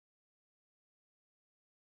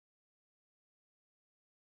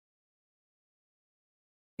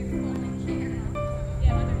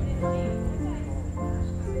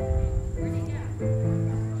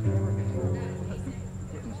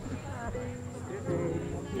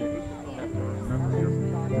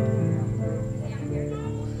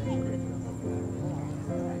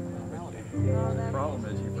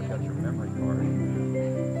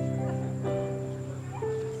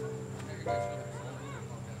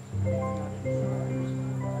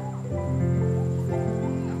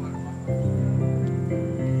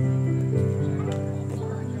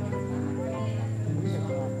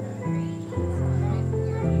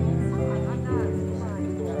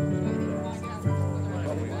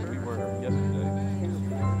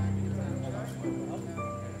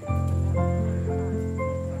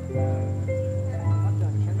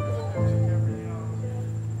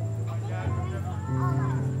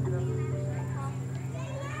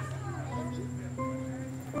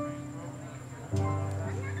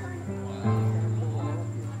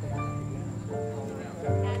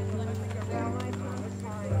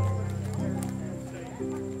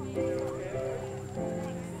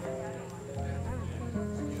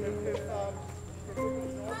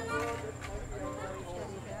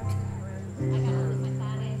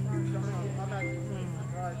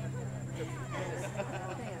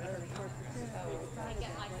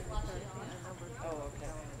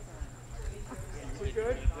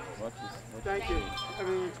Good? Thank you.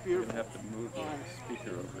 Everything's beautiful. You have to move the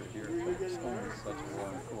speaker over here. It's only such a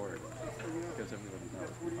long cord because everybody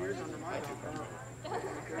knows. 40 years under my belt.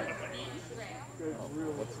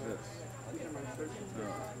 What's this?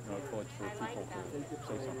 No, it's for people to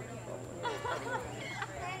say something about.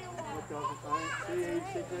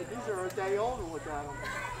 These are a day old and look at them.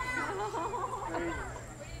 Crazy.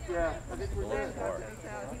 Yeah, I think we're good.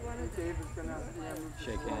 David's going to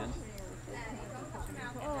shake hands.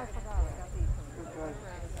 Oh, I forgot. I got these. Okay.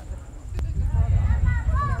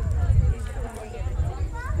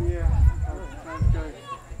 Yeah, sounds good.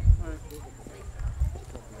 Right.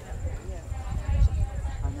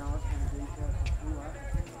 I know it's going to be good.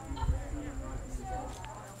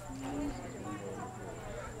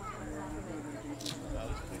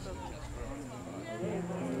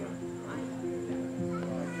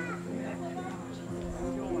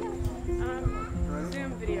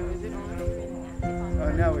 Zoom video, is it on?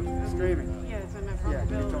 No, it's streaming. Yeah, it's on my phone. Yeah,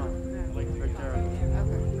 it's on. Right there.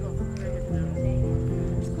 Okay, cool.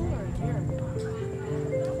 It's cooler here.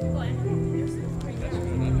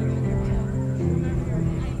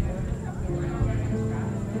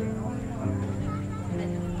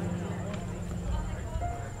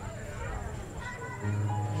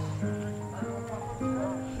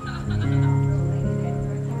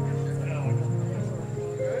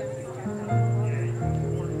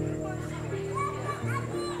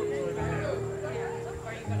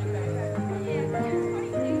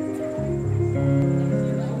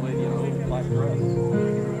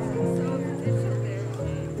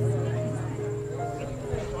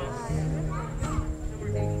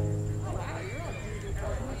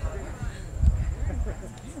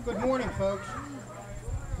 Good morning, folks.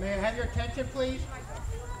 May I have your attention, please?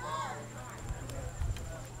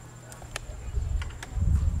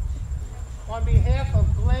 On behalf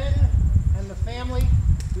of Glenn and the family,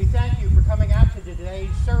 we thank you for coming out to today's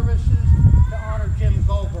services to honor Jim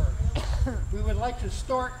Gullborg. We would like to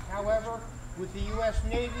start, however, with the U.S.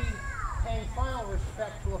 Navy paying final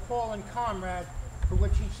respect to a fallen comrade for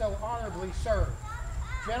which he so honorably served.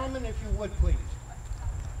 Gentlemen, if you would, please.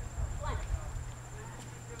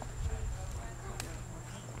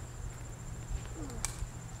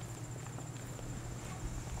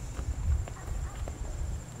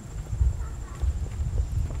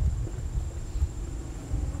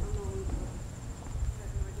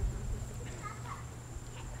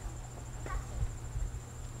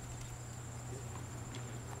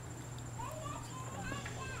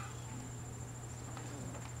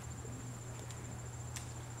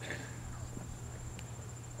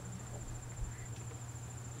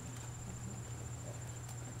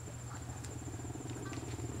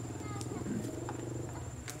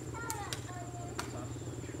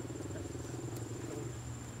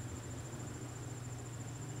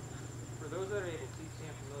 For those that are able, please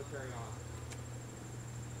stand for military honor.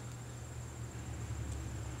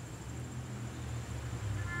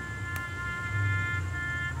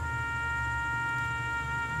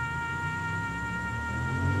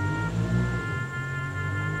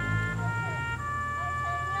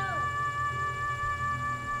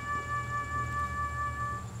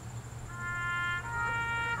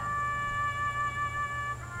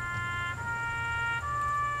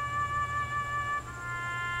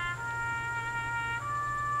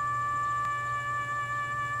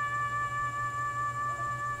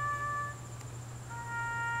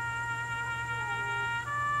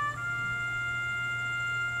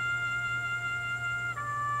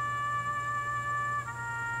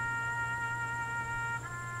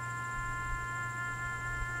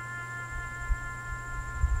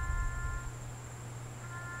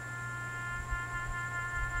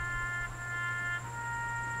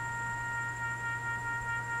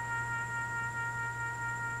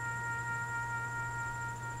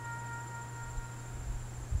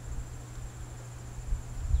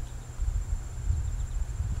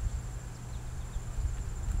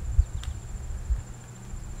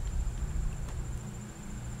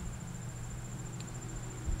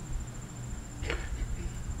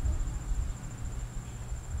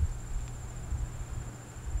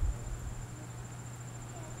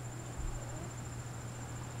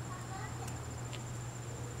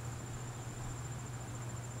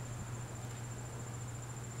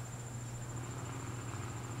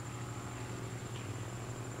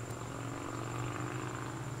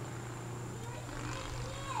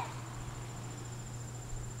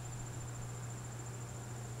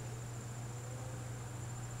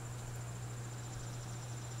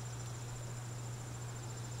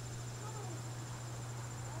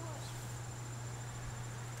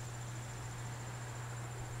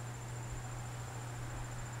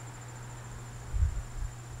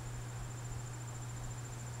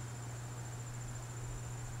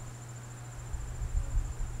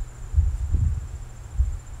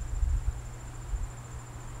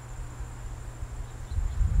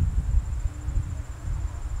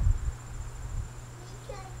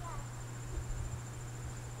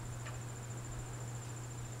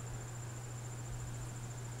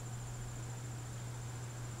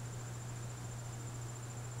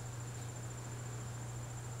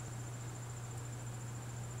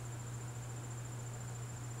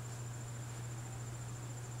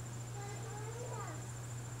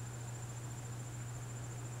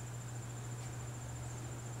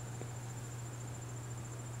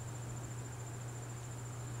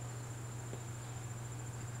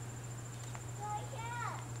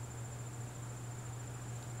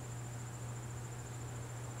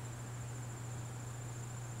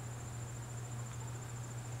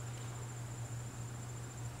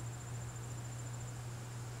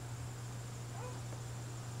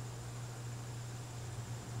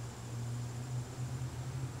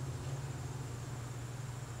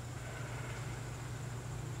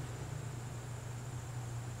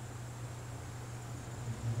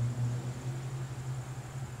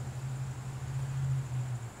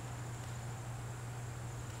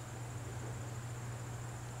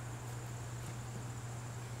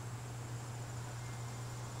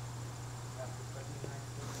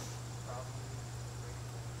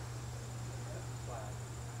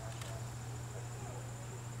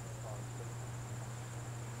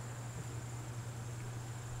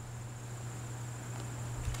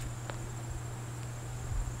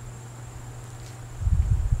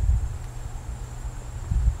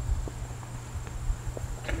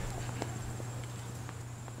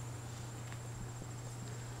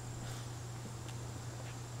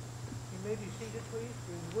 please.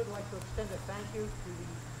 We would like to extend a thank you to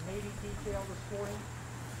the Navy detail this morning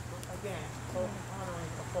for, again, both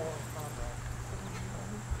honoring a fallen comrade.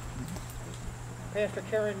 Pastor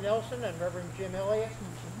Karen Nelson and Reverend Jim Elliott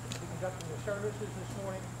will be conducting the services this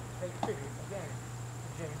morning to pay tribute again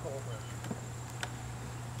to Jim Gullborg.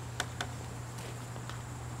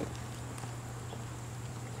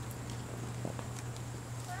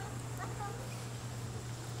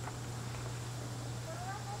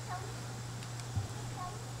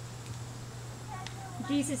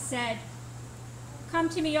 Jesus said, "Come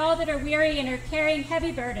to me, all that are weary and are carrying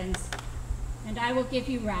heavy burdens, and I will give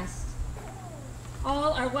you rest."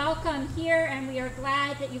 All are welcome here, and we are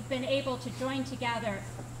glad that you've been able to join together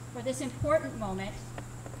for this important moment.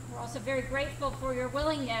 We're also very grateful for your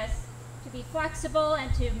willingness to be flexible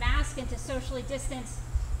and to mask and to socially distance.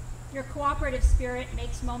 Your cooperative spirit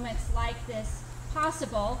makes moments like this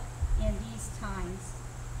possible in these times.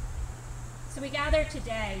 So we gather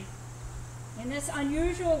today in this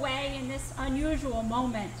unusual way, in this unusual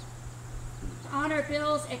moment, to honor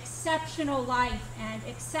Bill's exceptional life and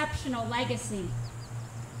exceptional legacy.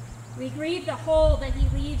 We grieve the hole that he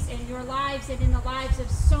leaves in your lives and in the lives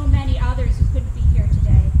of so many others who couldn't be here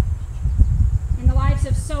today, in the lives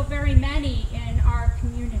of so very many in our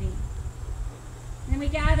community. And we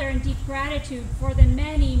gather in deep gratitude for the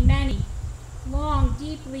many, many long,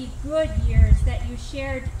 deeply good years that you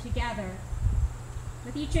shared together,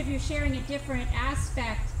 with each of you sharing a different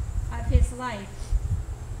aspect of his life.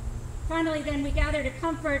 Finally, then, we gather to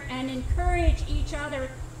comfort and encourage each other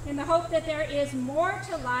in the hope that there is more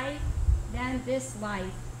to life than this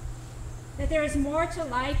life, that there is more to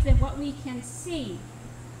life than what we can see,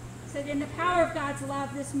 so that in the power of God's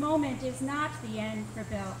love, this moment is not the end for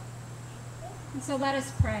Bill. And so let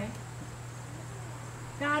us pray.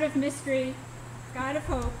 God of mystery, God of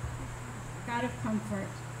hope, God of comfort,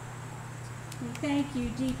 we thank you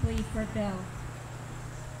deeply for Bill.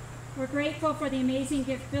 We're grateful for the amazing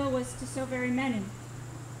gift Bill was to so very many,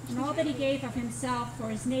 and all that he gave of himself for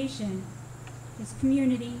his nation, his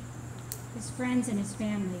community, his friends, and his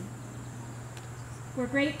family. We're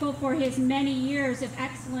grateful for his many years of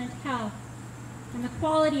excellent health and the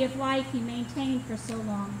quality of life he maintained for so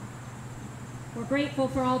long. We're grateful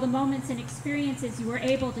for all the moments and experiences you were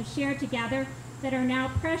able to share together that are now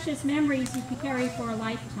precious memories you can carry for a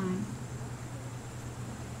lifetime.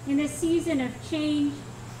 In this season of change,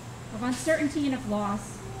 of uncertainty, and of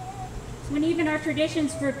loss, when even our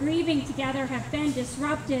traditions for grieving together have been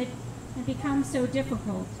disrupted and become so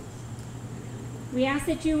difficult, we ask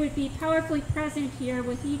that you would be powerfully present here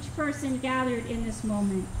with each person gathered in this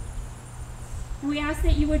moment. And we ask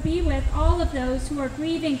that you would be with all of those who are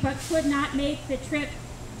grieving but could not make the trip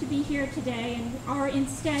to be here today and are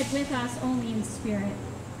instead with us only in spirit.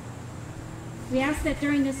 We ask that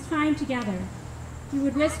during this time together, you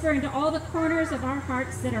would whisper into all the corners of our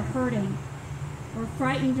hearts that are hurting or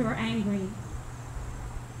frightened or angry,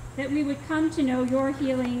 that we would come to know your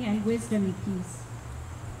healing and wisdom and peace.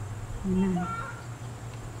 Amen.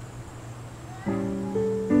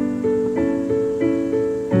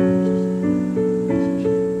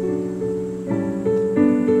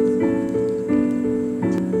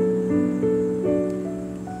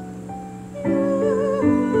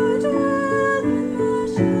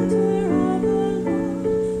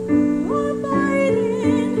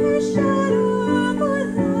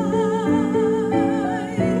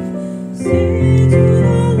 Say to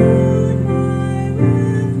the Lord, my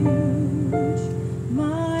refuge.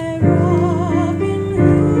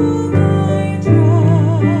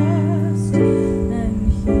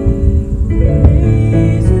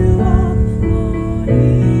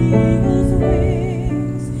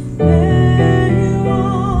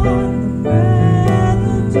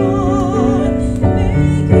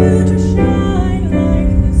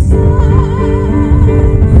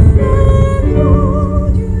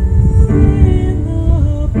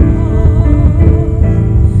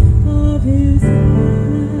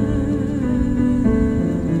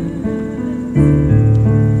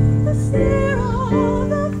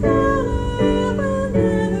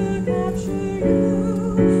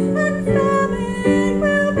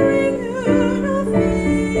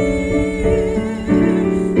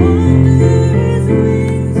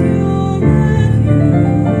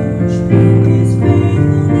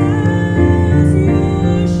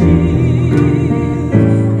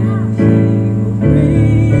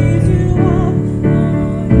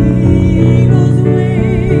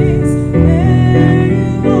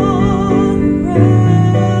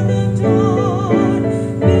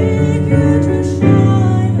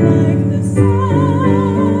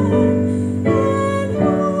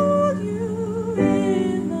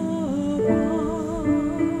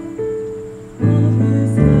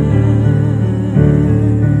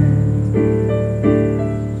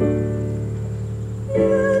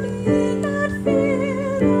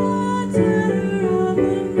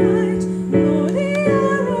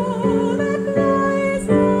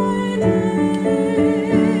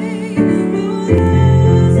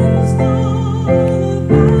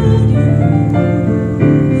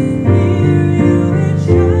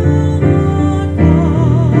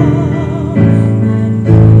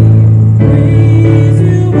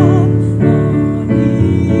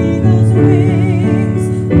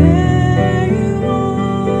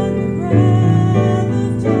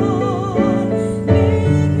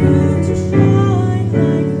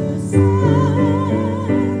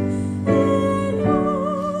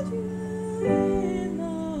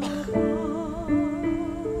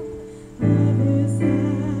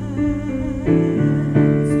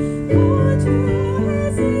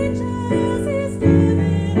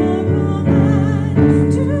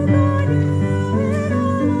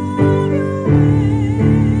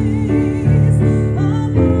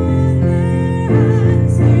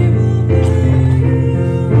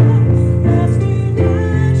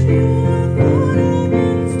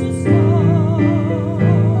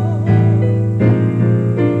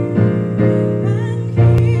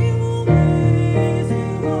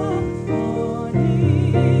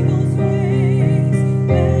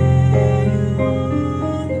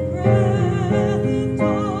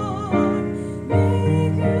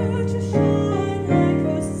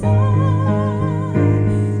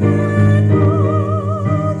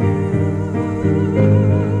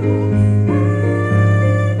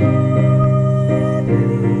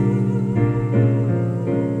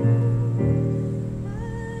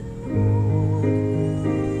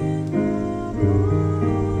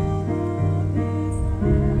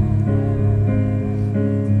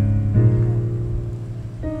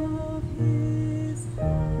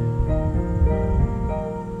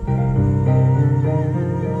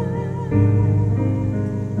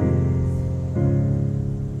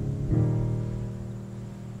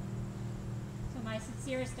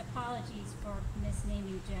 this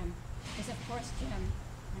naming Jim is, of course, Jim,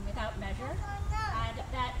 and without measure. And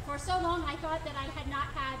that for so long I thought that I had not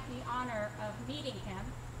had the honor of meeting him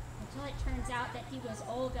until it turns out that he was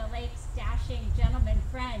Olga Lake's dashing gentleman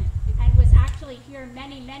friend and was actually here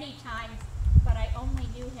many, many times, but I only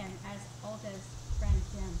knew him as Olga's friend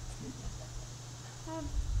Jim.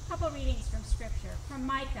 A couple readings from Scripture. From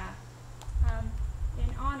Micah,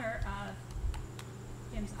 in honor of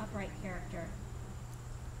Jim's upright character.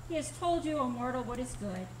 He has told you, O mortal, what is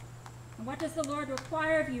good. And what does the Lord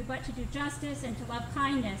require of you but to do justice and to love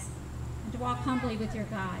kindness and to walk humbly with your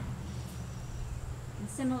God? And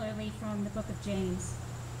similarly from the book of James.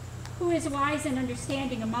 Who is wise and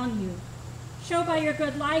understanding among you? Show by your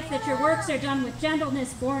good life that your works are done with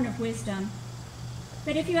gentleness born of wisdom.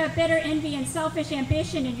 But if you have bitter envy and selfish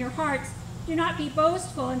ambition in your hearts, do not be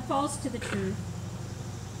boastful and false to the truth.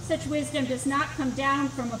 Such wisdom does not come down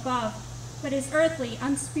from above, but is earthly,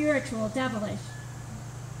 unspiritual, devilish.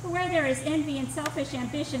 For where there is envy and selfish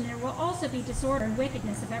ambition, there will also be disorder and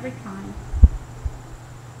wickedness of every kind.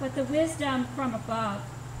 But the wisdom from above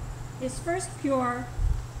is first pure,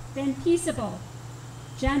 then peaceable,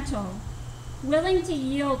 gentle, willing to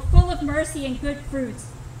yield, full of mercy and good fruits,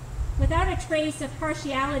 without a trace of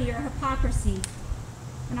partiality or hypocrisy.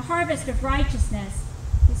 And a harvest of righteousness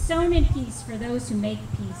is sown in peace for those who make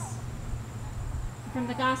peace. From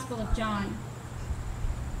the Gospel of John.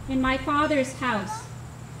 In my Father's house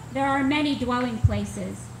there are many dwelling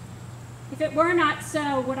places. If it were not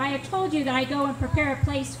so, would I have told you that I go and prepare a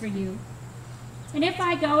place for you? And if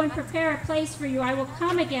I go and prepare a place for you, I will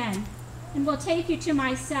come again and will take you to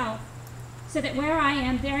myself, so that where I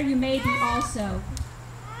am, there you may be also.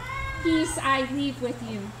 Peace I leave with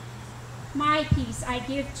you. My peace I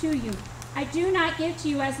give to you. I do not give to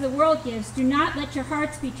you as the world gives. Do not let your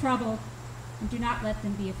hearts be troubled, and do not let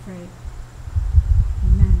them be afraid.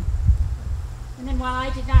 Amen. And then while I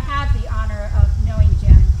did not have the honor of knowing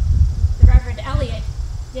Jim, the Reverend Elliot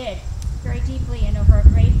did, very deeply and over a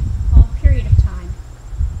great long period of time.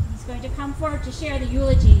 He's going to come forward to share the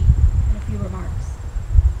eulogy and a few remarks.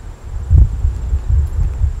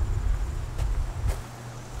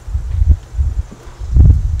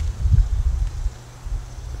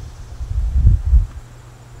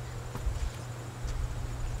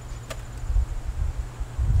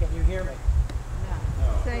 Can you hear me?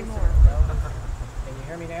 No. Say more. Can you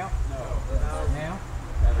hear me now? No. Now?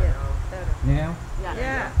 Yeah, better. Now?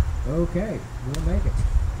 Yeah. Okay, we'll make it.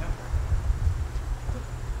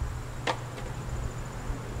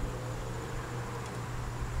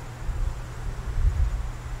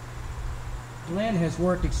 Glenn has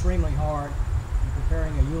worked extremely hard in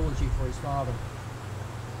preparing a eulogy for his father.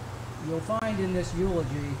 You'll find in this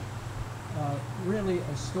eulogy really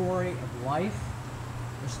a story of life,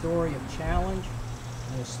 a story of challenge,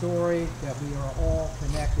 and a story that we are all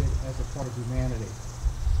connected as a part of humanity.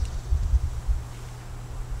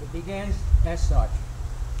 It begins as such.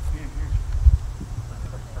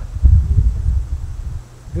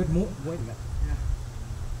 Wait a minute. Yeah.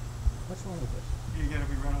 What's wrong with this? You gotta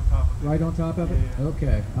be right on top of it. Right on top of it? Yeah.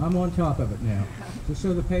 Okay, I'm on top of it now, just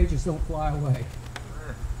so the pages don't fly away.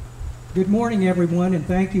 Good morning, everyone, and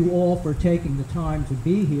thank you all for taking the time to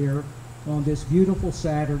be here on this beautiful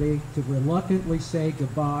Saturday to reluctantly say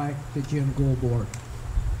goodbye to Jim Gullborg,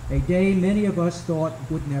 a day many of us thought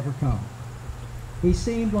would never come. He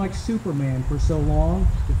seemed like Superman for so long,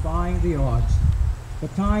 defying the odds,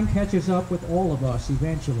 but time catches up with all of us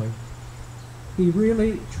eventually. He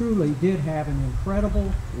really, truly did have an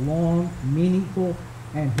incredible, long, meaningful,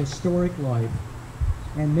 and historic life,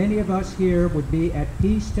 and many of us here would be at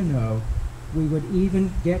peace to know we would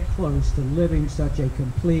even get close to living such a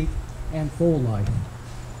complete and full life,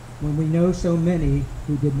 when we know so many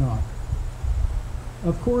who did not.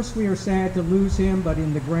 Of course, we are sad to lose him, but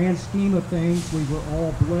in the grand scheme of things, we were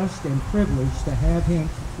all blessed and privileged to have him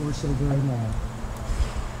for so very long.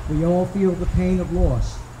 We all feel the pain of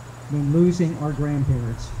loss when losing our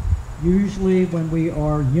grandparents, usually when we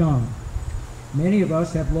are young. Many of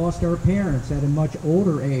us have lost our parents at a much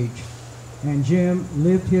older age, and Jim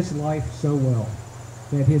lived his life so well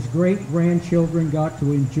that his great-grandchildren got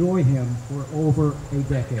to enjoy him for over a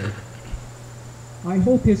decade. I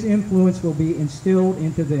hope his influence will be instilled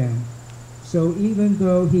into them, so even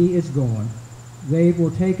though he is gone, they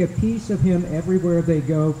will take a piece of him everywhere they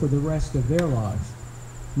go for the rest of their lives,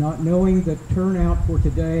 not knowing the turnout for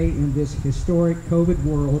today in this historic COVID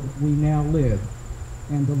world we now live,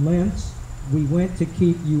 and the lengths we went to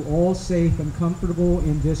keep you all safe and comfortable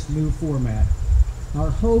in this new format.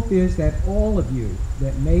 Our hope is that all of you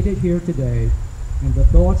that made it here today, and the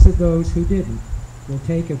thoughts of those who didn't, will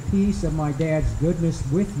take a piece of my dad's goodness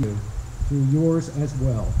with you through yours as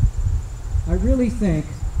well. I really think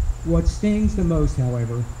what stings the most,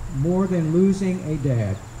 however, more than losing a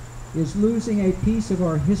dad, is losing a piece of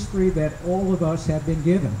our history that all of us have been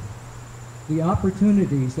given. The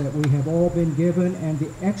opportunities that we have all been given and the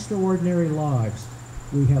extraordinary lives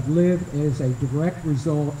we have lived as a direct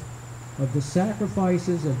result of the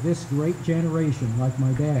sacrifices of this great generation like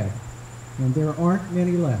my dad, and there aren't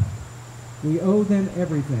many left. We owe them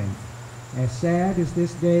everything. As sad as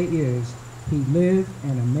this day is, he lived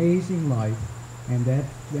an amazing life, and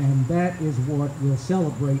that is what we'll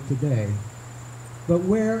celebrate today. But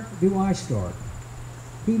where do I start?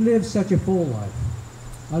 He lived such a full life.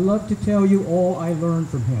 I love to tell you all I learned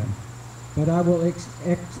from him, but I will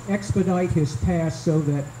expedite his past so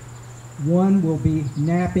that one will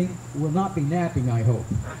not be napping, I hope.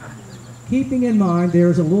 Keeping in mind there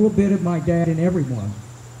is a little bit of my dad in everyone,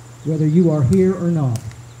 whether you are here or not.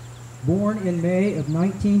 Born in May of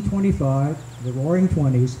 1925, the Roaring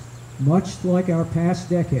Twenties, much like our past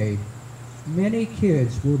decade, many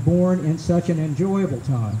kids were born in such an enjoyable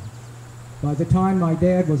time. By the time my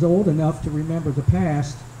dad was old enough to remember the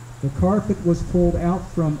past, the carpet was pulled out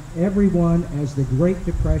from everyone as the Great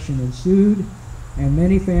Depression ensued, and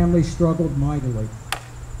many families struggled mightily.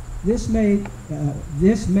 This may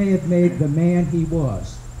have made the man he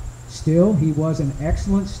was. Still, he was an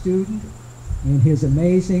excellent student in his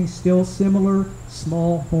amazing, still similar,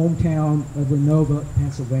 small hometown of Renova,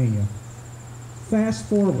 Pennsylvania. Fast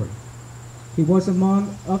forward. He was,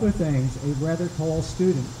 among other things, a rather tall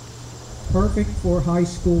student, perfect for high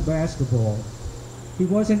school basketball. He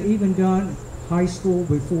wasn't even done high school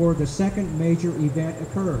before the second major event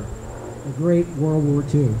occurred, the Great World War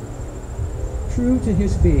II. True to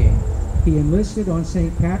his being, he enlisted on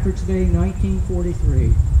St. Patrick's Day,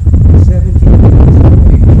 1943, at 17 years of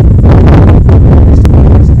age.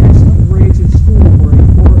 His excellent grades in school were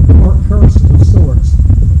a curse of sorts.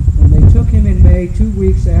 When they took him in May, 2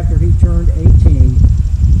 weeks after he turned 18,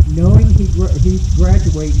 knowing he'd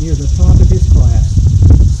graduate near the top of his class,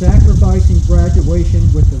 sacrificing graduation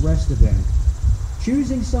with the rest of them,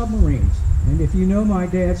 choosing submarines, and if you know my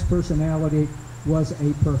dad's personality, was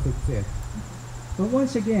a perfect fit. But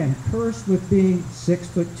once again, cursed with being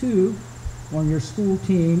 6'2" on your school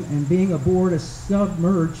team and being aboard a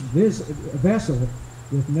submerged vessel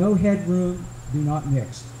with no headroom, do not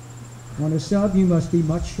mix. On a sub, you must be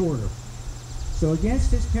much shorter. So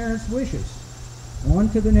against his parents' wishes, on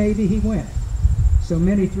to the Navy he went. So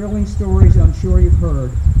many thrilling stories I'm sure you've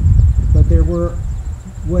heard, but there were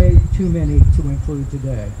way too many to include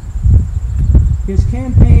today. His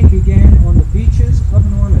campaign began on the beaches of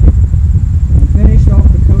Normandy and finished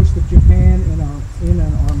off the coast of Japan in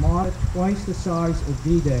an armada twice the size of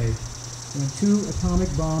D-Day, when 2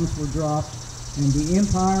 atomic bombs were dropped and the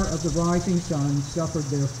Empire of the Rising Sun suffered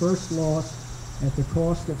their first loss at the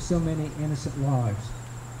cost of so many innocent lives.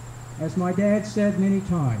 As my dad said many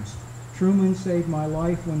times, Truman saved my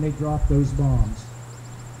life when they dropped those bombs.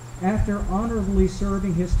 After honorably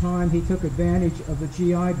serving his time, he took advantage of the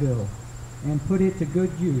GI Bill and put it to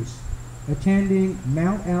good use, attending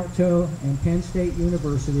Mount Alto and Penn State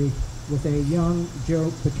University with a young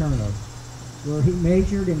Joe Paterno, where he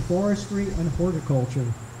majored in forestry and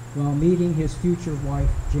horticulture while meeting his future wife,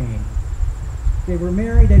 Jane. They were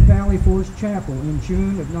married at Valley Forge Chapel in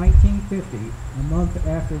June of 1950, a month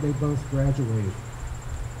after they both graduated.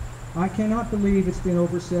 I cannot believe it's been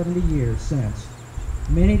over 70 years since.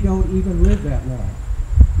 Many don't even live that long.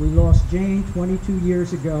 We lost Jane 22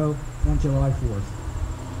 years ago on July 4th.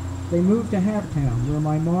 They moved to Habtown, where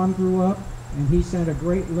my mom grew up, and he sent a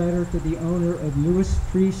great letter to the owner of Lewis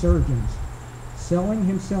Tree Surgeons, selling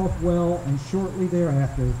himself well, and shortly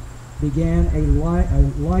thereafter began a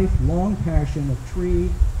lifelong passion of tree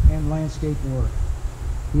and landscape work.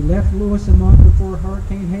 He left Lewis a month before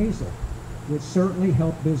Hurricane Hazel, which certainly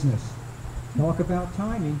helped business. Talk about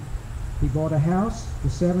timing. He bought a house, the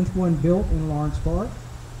 7th one built in Lawrence Park,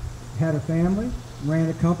 had a family, ran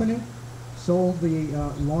a company, sold the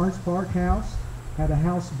Lawrence Park house, had a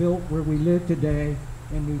house built where we live today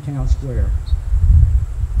in Newtown Square.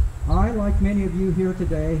 I, like many of you here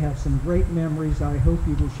today, have some great memories I hope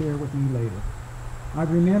you will share with me later. I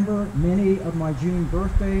remember many of my June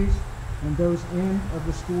birthdays and those end of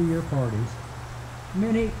the school year parties.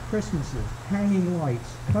 Many Christmases, hanging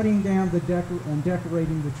lights, cutting down and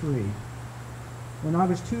decorating the tree. When I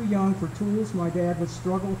was too young for tools, my dad would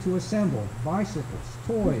struggle to assemble bicycles,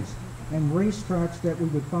 toys, and racetracks that we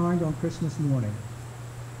would find on Christmas morning.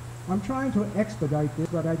 I'm trying to expedite this,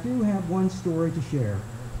 but I do have one story to share.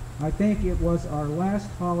 I think it was our last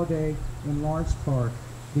holiday in Lawrence Park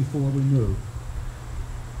before we moved.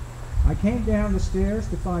 I came down the stairs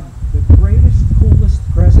to find the greatest, coolest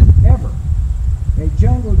present ever. A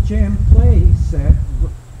Jungle Gym play set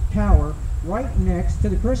tower right next to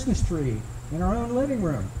the Christmas tree in our own living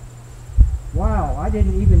room. Wow, I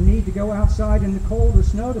didn't even need to go outside in the cold or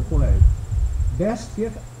snow to play. Best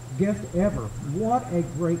gift ever. What a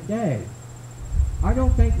great day. I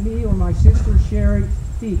don't think me or my sister Sherry's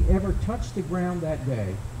feet ever touched the ground that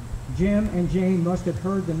day. Jim and Jane must have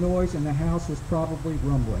heard the noise and the house was probably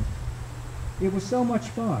rumbling. It was so much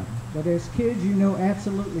fun, but as kids you know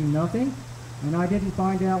absolutely nothing, and I didn't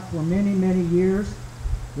find out for many, many years.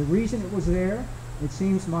 The reason it was there, it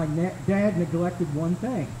seems my dad neglected one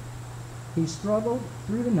thing. He struggled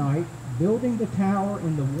through the night building the tower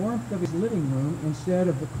in the warmth of his living room instead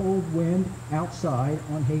of the cold wind outside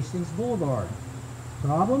on Hastings Boulevard.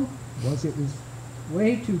 Problem was it was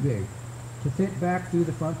way too big to fit back through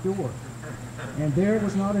the front door, and there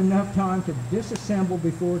was not enough time to disassemble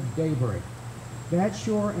before daybreak. That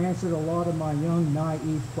sure answered a lot of my young,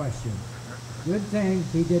 naive questions. Good thing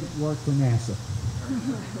he didn't work for NASA.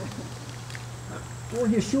 For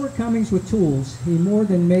his shortcomings with tools, he more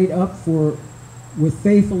than made up for with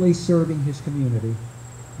faithfully serving his community,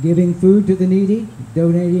 giving food to the needy,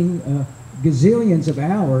 donating gazillions of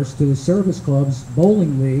hours to the service clubs,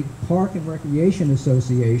 bowling league, park and recreation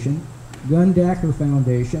association, Gundacker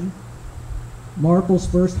Foundation, Marple's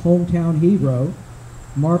first hometown hero,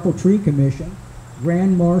 Marple Tree Commission,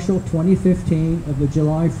 Grand Marshal 2015 of the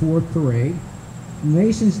July 4th Parade.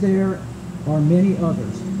 Masons there are many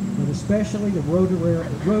others, but especially the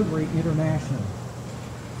Rotary International.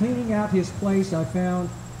 Cleaning out his place, I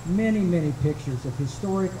found many, many pictures of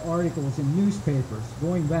historic articles in newspapers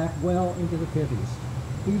going back well into the 50s.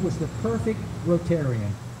 He was the perfect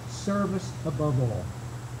Rotarian, service above all.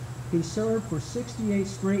 He served for 68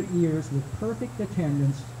 straight years with perfect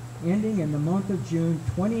attendance, ending in the month of June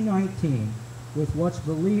 2019 with what's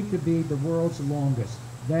believed to be the world's longest.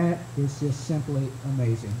 That is just simply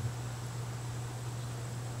amazing.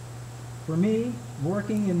 For me,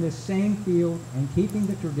 working in this same field and keeping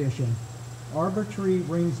the tradition, Arbor Tree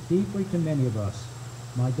rings deeply to many of us.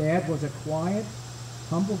 My dad was a quiet,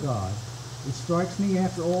 humble guy. It strikes me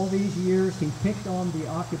after all these years he picked on the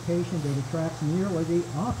occupation that attracts nearly the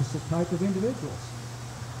opposite type of individuals.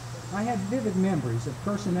 I have vivid memories of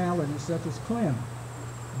personalities such as Clem,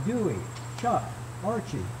 Dewey, Chuck,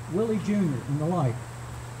 Archie, Willie Jr., and the like.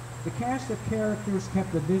 The cast of characters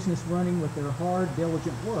kept the business running with their hard,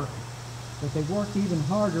 diligent work, but they worked even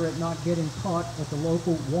harder at not getting caught at the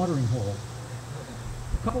local watering hole.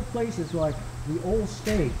 A couple places like the Old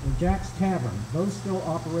State and Jack's Tavern, both still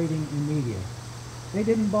operating in media. They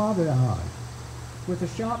didn't bother to hide. With the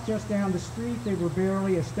shop just down the street, they were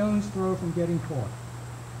barely a stone's throw from getting caught.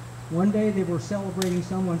 One day they were celebrating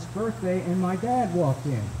someone's birthday and my dad walked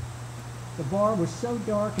in. The bar was so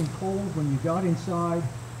dark and cold when you got inside,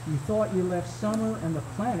 you thought you left summer and the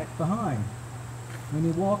planet behind. When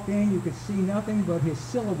he walked in, you could see nothing but his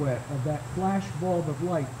silhouette of that flash bulb of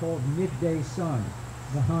light called midday sun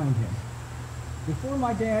behind him. Before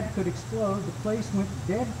my dad could explode, the place went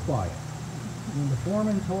dead quiet. When the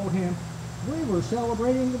foreman told him, "We were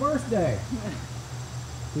celebrating the birthday,"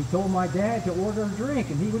 he told my dad to order a drink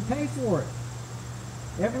and he would pay for it.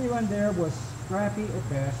 Everyone there was scrappy at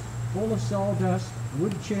best, full of sawdust,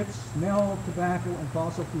 wood chips, smell of tobacco, and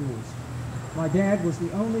fossil fuels. My dad was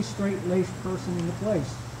the only straight-laced person in the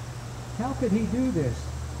place. How could he do this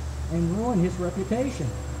and ruin his reputation?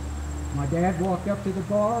 My dad walked up to the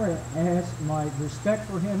bar as my respect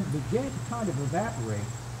for him began to kind of evaporate.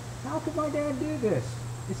 How could my dad do this?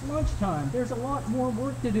 It's lunchtime. There's a lot more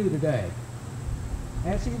work to do today.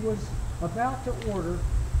 As he was about to order,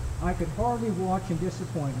 I could hardly watch in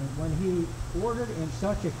disappointment when he ordered in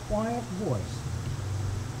such a quiet voice.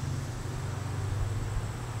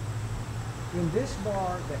 In this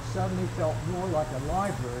bar that suddenly felt more like a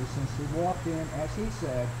library since he walked in, as he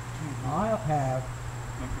said, I'll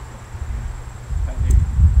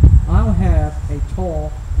have a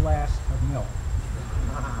tall glass of milk.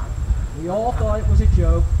 We all thought it was a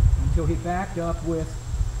joke until he backed up with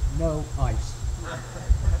no ice.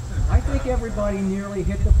 I think everybody nearly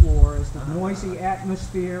hit the floor as the noisy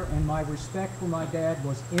atmosphere and my respect for my dad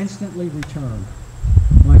was instantly returned.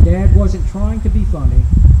 My dad wasn't trying to be funny.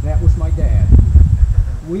 That was my dad.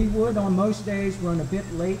 We would on most days run a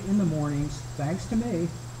bit late in the mornings, thanks to me,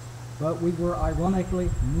 but we were ironically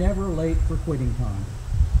never late for quitting time.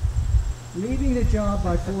 Leaving the job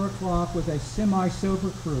by 4 o'clock with a semi-sober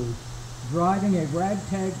crew, driving a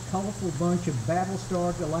ragtag, colorful bunch of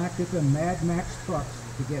Battlestar Galactica Mad Max trucks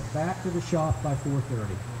to get back to the shop by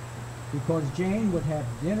 4:30, because Jane would have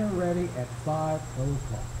dinner ready at 5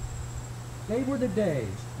 o'clock. They were the days,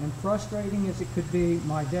 and frustrating as it could be,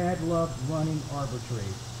 my dad loved running Arbor Tree.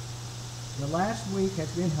 The last week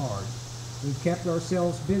has been hard. We've kept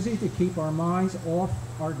ourselves busy to keep our minds off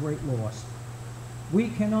our great loss. We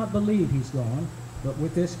cannot believe he's gone, but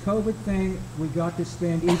with this COVID thing, we got to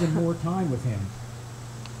spend even more time with him.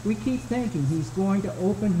 We keep thinking he's going to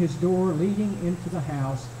open his door leading into the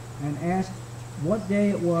house and ask what day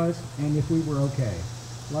it was and if we were okay,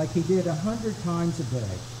 like he did 100 times a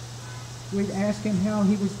day. We'd ask him how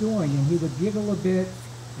he was doing, and he would giggle a bit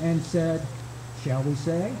and said, "Shall we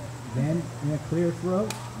say?" Then, in a clear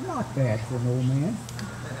throat, "Not bad for an old man."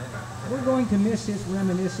 We're going to miss his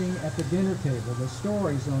reminiscing at the dinner table, the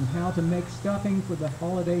stories on how to make stuffing for the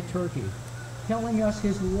holiday turkey, telling us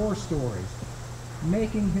his war stories,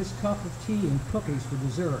 making his cup of tea and cookies for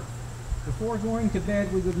dessert. Before going to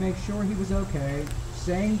bed, we would make sure he was okay,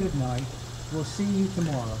 saying goodnight, "We'll see you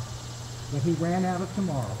tomorrow." But he ran out of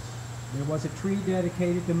tomorrow. There was a tree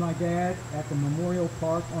dedicated to my dad at the Memorial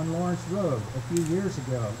Park on Lawrence Road a few years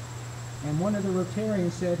ago, and one of the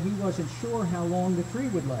Rotarians said he wasn't sure how long the tree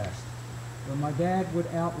would last, but my dad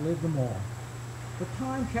would outlive them all. But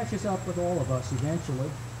time catches up with all of us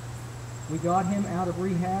eventually. We got him out of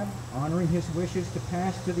rehab, honoring his wishes to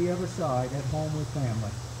pass to the other side at home with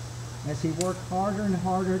family. As he worked harder and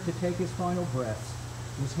harder to take his final breaths,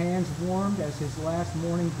 his hands warmed as his last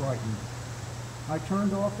morning brightened. I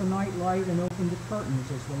turned off the night light and opened the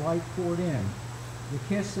curtains as the light poured in, the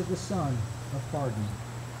kiss of the sun of pardon.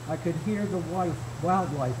 I could hear the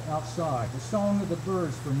wildlife outside, the song of the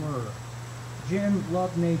birds for myrrh. Jim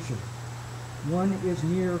loved nature. One is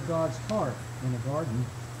near God's heart in a garden,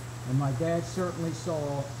 and my dad certainly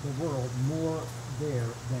saw the world more there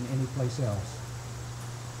than any place else.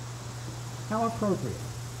 How appropriate,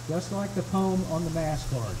 just like the poem on the mass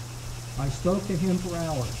card. I spoke to him for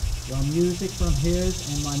hours, while music from his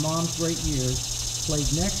and my mom's great years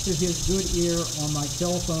played next to his good ear on my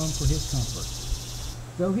cell phone for his comfort.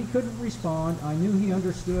 Though he couldn't respond, I knew he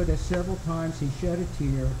understood, as several times he shed a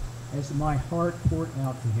tear as my heart poured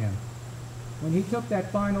out to him. When he took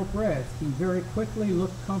that final breath, he very quickly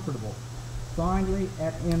looked comfortable, finally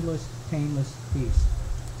at endless, painless peace.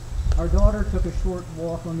 Our daughter took a short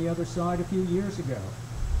walk on the other side a few years ago.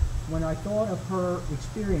 When I thought of her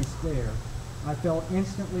experience there, I felt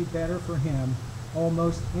instantly better for him,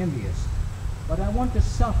 almost envious. But I want to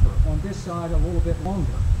suffer on this side a little bit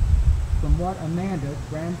longer. From what Amanda,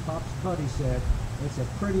 Grandpop's buddy, said, it's a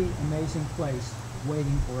pretty amazing place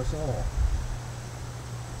waiting for us all.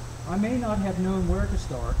 I may not have known where to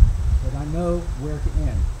start, but I know where to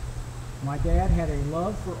end. My dad had a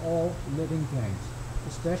love for all living things,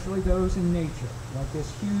 especially those in nature, like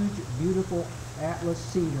this huge, beautiful Atlas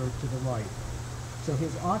cedar to the right. So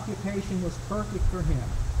his occupation was perfect for him.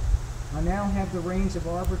 I now have the reins of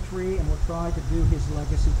Arbor Tree and will try to do his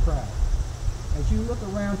legacy proud. As you look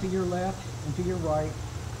around to your left and to your right,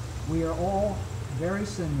 we are all very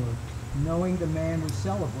similar, knowing the man we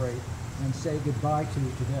celebrate and say goodbye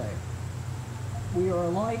to today. We are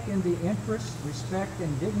alike in the interest, respect,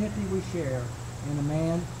 and dignity we share in a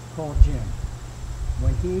man called Jim.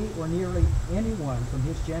 When he or nearly anyone from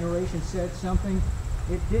his generation said something,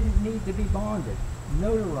 it didn't need to be bonded,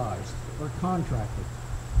 notarized, or contracted.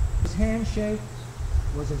 His handshake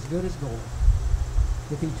was as good as gold.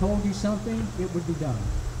 If he told you something, it would be done.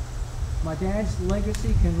 My dad's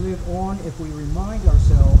legacy can live on if we remind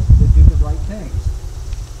ourselves to do the right things,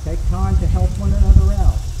 take time to help one another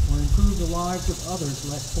out, or improve the lives of others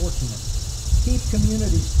less fortunate, keep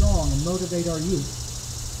communities strong and motivate our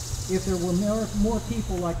youth. If there were more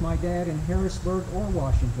people like my dad in Harrisburg or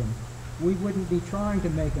Washington, we wouldn't be trying to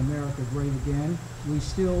make America great again. We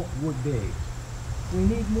still would be. We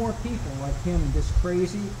need more people like him in this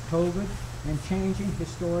crazy, COVID, and changing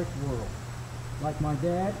historic world. Like my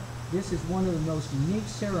dad, this is one of the most unique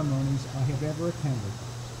ceremonies I have ever attended.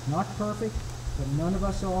 Not perfect, but none of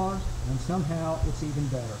us are, and somehow it's even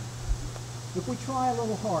better. If we try a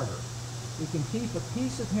little harder, we can keep a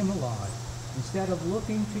piece of him alive. Instead of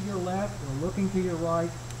looking to your left or looking to your right,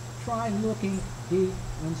 try looking deep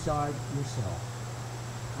inside yourself.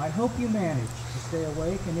 I hope you managed to stay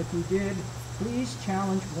awake, and if you did, please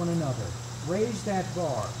challenge one another. Raise that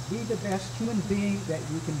bar. Be the best human being that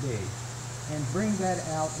you can be, and bring that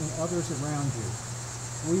out in others around you.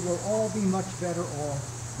 We will all be much better off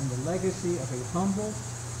in the legacy of a humble,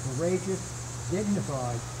 courageous,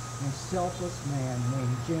 dignified, and selfless man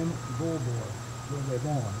named Jim Gullborg will live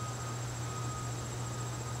on.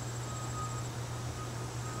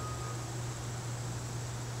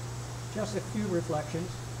 Just a few reflections.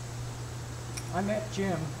 I met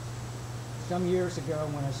Jim some years ago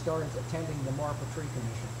when I started attending the Marple Tree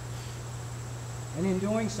Commission. And in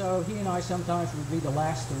doing so, he and I sometimes would be the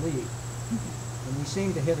last to leave. And we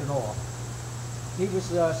seemed to hit it off. He was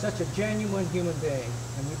such a genuine human being,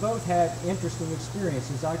 and we both had interesting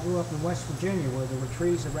experiences. I grew up in West Virginia where there were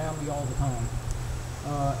trees around me all the time.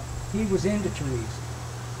 He was into trees.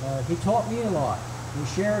 He taught me a lot. We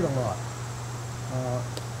shared a lot.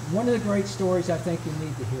 One of the great stories I think you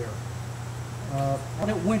need to hear. Out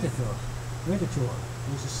at Winterthur, there's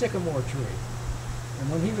a sycamore tree. And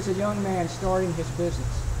when he was a young man starting his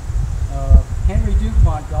business, Henry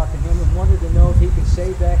DuPont got to him and wanted to know if he could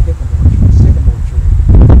save that sycamore tree.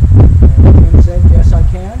 And Jim said, yes, I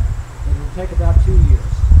can, but it'll take about 2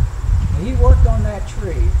 years. And he worked on that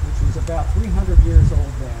tree, which was about 300 years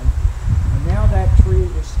old then, and now that tree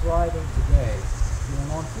is thriving today,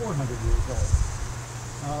 going on 400 years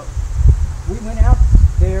old. We went out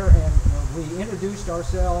there and we introduced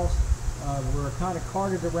ourselves. We were kind of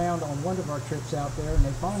carted around on one of our trips out there, and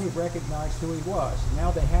they finally recognized who he was.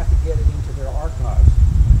 Now they have to get it into their archives.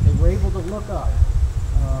 They were able to look up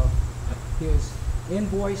his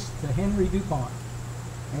invoice to Henry DuPont,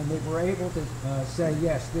 and they were able to say,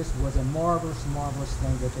 yes, this was a marvelous, marvelous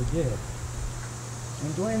thing that they did.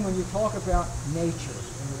 And Glenn, when you talk about nature,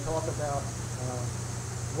 and you talk about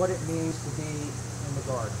what it means to be in the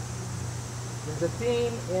garden, there's a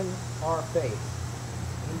theme in our faith,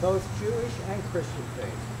 in both Jewish and Christian faith.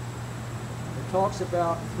 It talks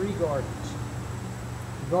about 3 gardens.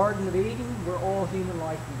 The Garden of Eden, where all human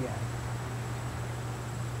life began.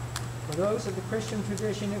 For those of the Christian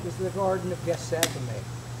tradition, it was the Garden of Gethsemane,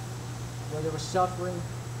 where there was suffering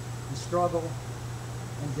and struggle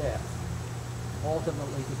and death,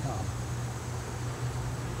 ultimately to come.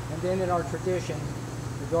 And then in our tradition,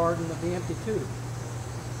 the Garden of the Empty Tomb,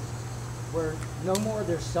 where no more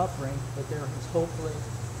there's suffering, but there is hopefully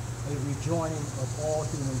a rejoining of all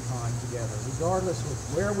humankind together, regardless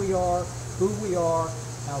of where we are, who we are,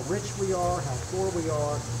 how rich we are, how poor we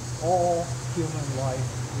are. All human life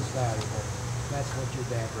is valuable. That's what your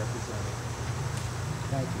dad represented.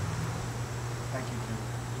 Thank you. Thank you, Jim.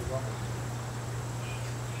 You're welcome.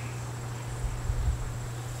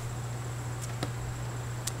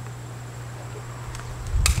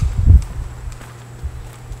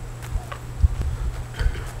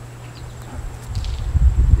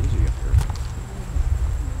 Dingy up here.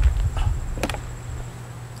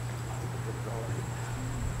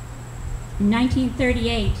 In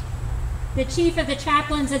 1938, the Chief of the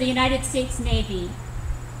Chaplains of the United States Navy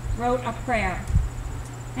wrote a prayer.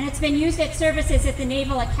 And it's been used at services at the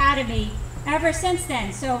Naval Academy ever since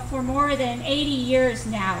then, so for more than 80 years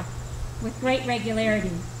now, with great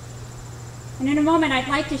regularity. And in a moment, I'd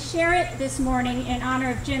like to share it this morning in honor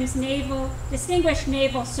of Jim's distinguished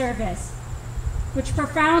naval service, which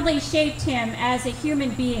profoundly shaped him as a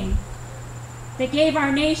human being, that gave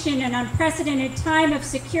our nation an unprecedented time of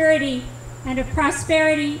security and of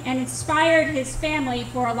prosperity and inspired his family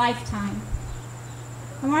for a lifetime.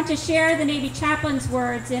 I want to share the Navy chaplain's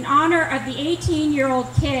words in honor of the 18-year-old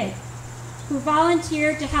kid who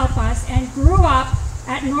volunteered to help us and grew up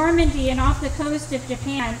at Normandy and off the coast of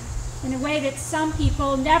Japan in a way that some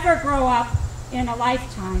people never grow up in a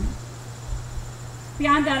lifetime.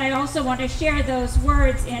 Beyond that, I also want to share those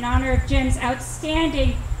words in honor of Jim's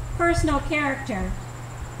outstanding personal character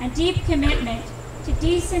and deep commitment to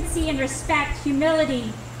decency and respect,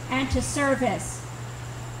 humility, and to service,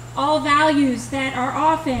 all values that are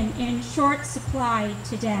often in short supply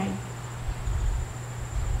today.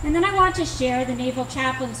 And then I want to share the Naval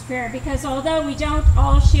Chaplain's prayer, because although we don't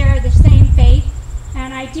all share the same faith,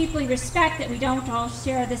 and I deeply respect that we don't all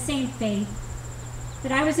share the same faith,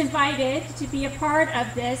 that I was invited to be a part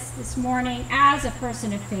of this morning as a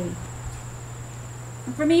person of faith.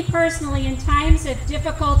 And for me personally, in times of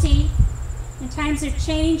difficulty, in times of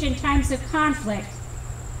change, in times of conflict,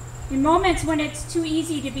 in moments when it's too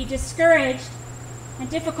easy to be discouraged and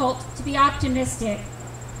difficult to be optimistic,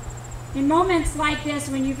 in moments like this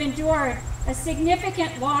when you've endured a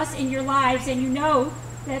significant loss in your lives and you know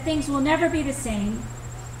that things will never be the same,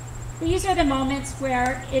 these are the moments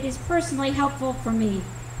where it is personally helpful for me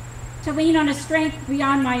to lean on a strength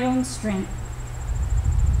beyond my own strength.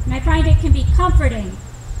 And I find it can be comforting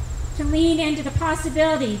to lean into the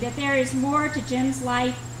possibility that there is more to Jim's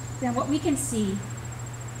life than what we can see,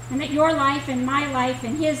 and that your life and my life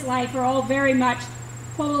and his life are all very much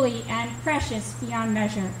holy and precious beyond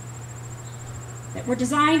measure. That we're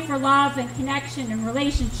designed for love and connection and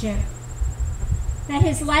relationship. That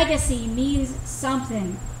his legacy means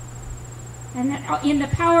something. And that in the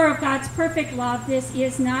power of God's perfect love, this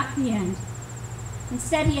is not the end.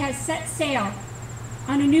 Instead, he has set sail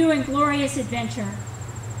on a new and glorious adventure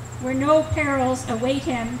where no perils await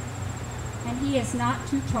him, and he is not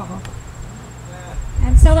too tall.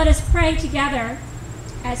 And so let us pray together,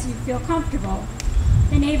 as you feel comfortable,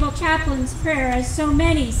 the Naval Chaplain's prayer, as so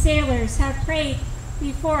many sailors have prayed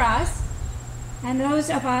before us, and those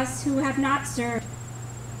of us who have not served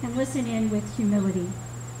can listen in with humility.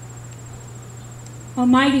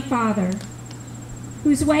 Almighty Father,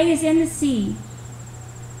 whose way is in the sea,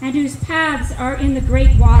 and whose paths are in the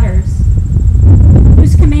great waters,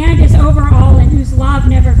 whose command is over all, and whose love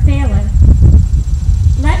never faileth,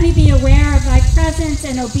 let me be aware of thy presence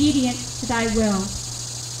and obedient to thy will.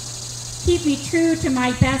 Keep me true to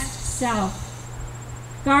my best self,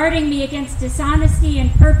 guarding me against dishonesty in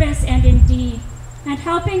purpose and in deed, and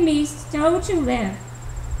helping me so to live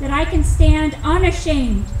that I can stand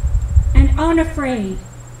unashamed and unafraid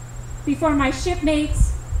before my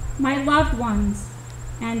shipmates, my loved ones,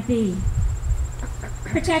 and thee.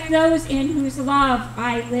 Protect those in whose love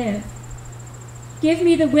I live. Give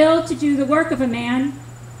me the will to do the work of a man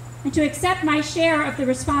and to accept my share of the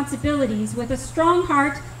responsibilities with a strong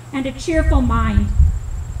heart and a cheerful mind.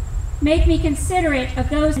 Make me considerate of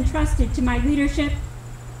those entrusted to my leadership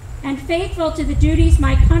and faithful to the duties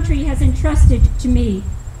my country has entrusted to me.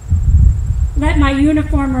 Let my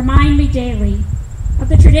uniform remind me daily of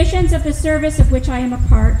the traditions of the service of which I am a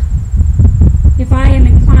part. If I am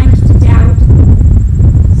inclined to doubt,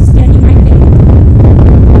 steady my faith.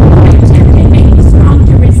 If I am tempted, make me strong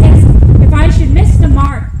to resist. If I should miss the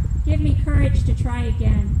mark, give me courage to try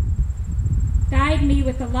again. Guide me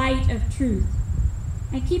with the light of truth,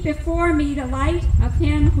 and keep before me the light of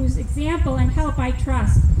him whose example and help I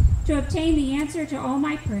trust, to obtain the answer to all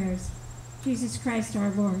my prayers. Jesus Christ our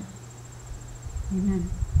Lord. Amen.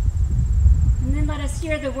 And then let us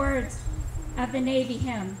hear the words of the Navy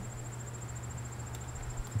hymn.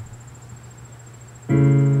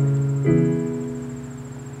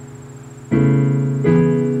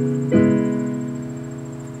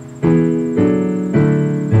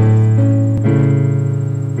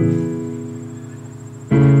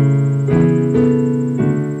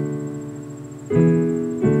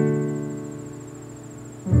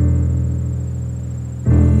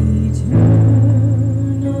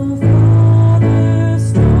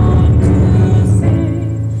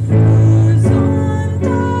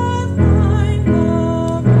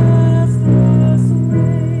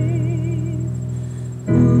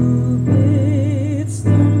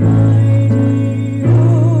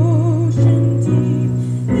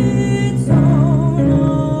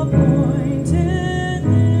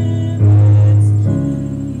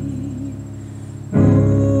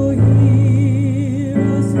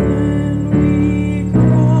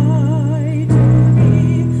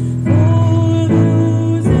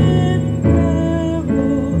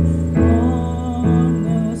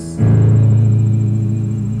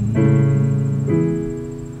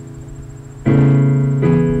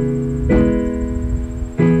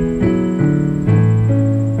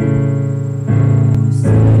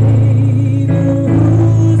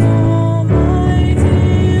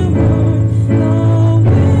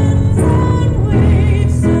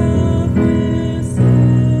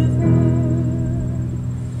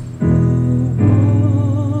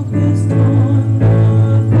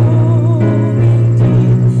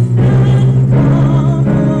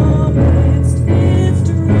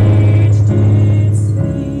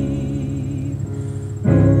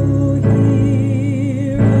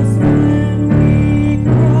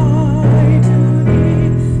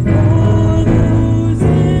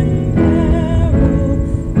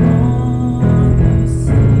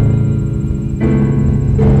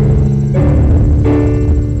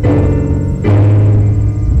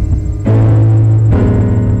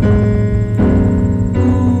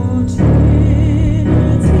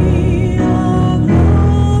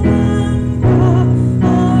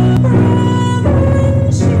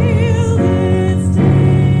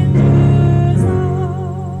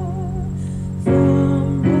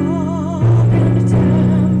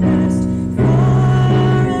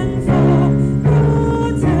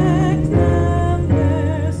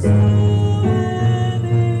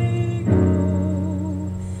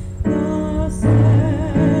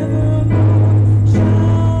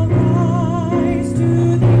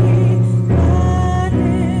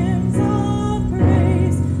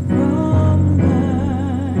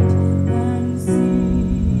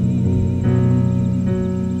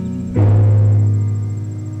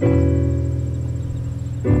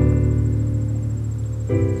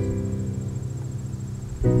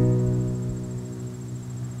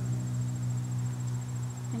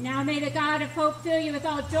 Fill you with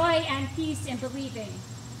all joy and peace in believing,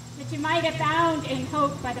 that you might abound in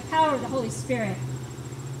hope by the power of the Holy Spirit.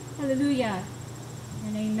 Hallelujah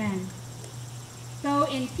and amen. Go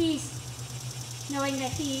in peace, knowing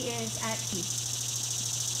that he is at peace.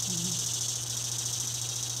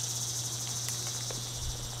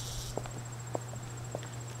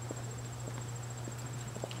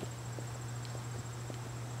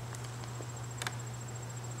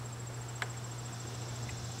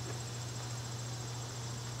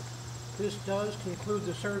 This does conclude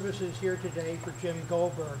the services here today for Jim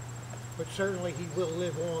Gullborg, but certainly he will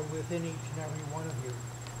live on within each and every one of you.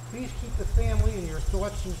 Please keep the family in your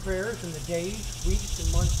thoughts and prayers in the days, weeks,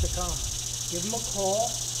 and months to come. Give them a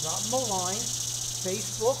call, drop them a line,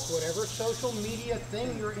 Facebook, whatever social media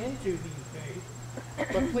thing you're into these days,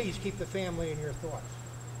 but please keep the family in your thoughts.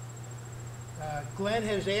 Glenn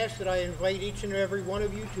has asked that I invite each and every one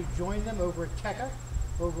of you to join them over at TECA,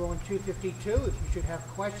 over on 252. If you should have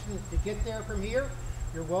questions to get there from here,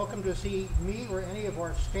 you're welcome to see me or any of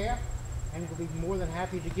our staff, and we'll be more than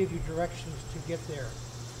happy to give you directions to get there.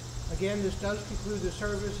 Again, this does conclude the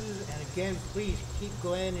services, and again, please keep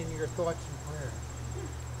Glenn in your thoughts and prayers.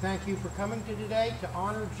 Thank you for coming to today to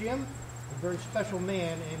honor Jim, a very special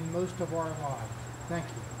man in most of our lives. Thank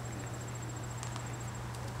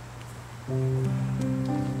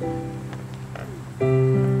you.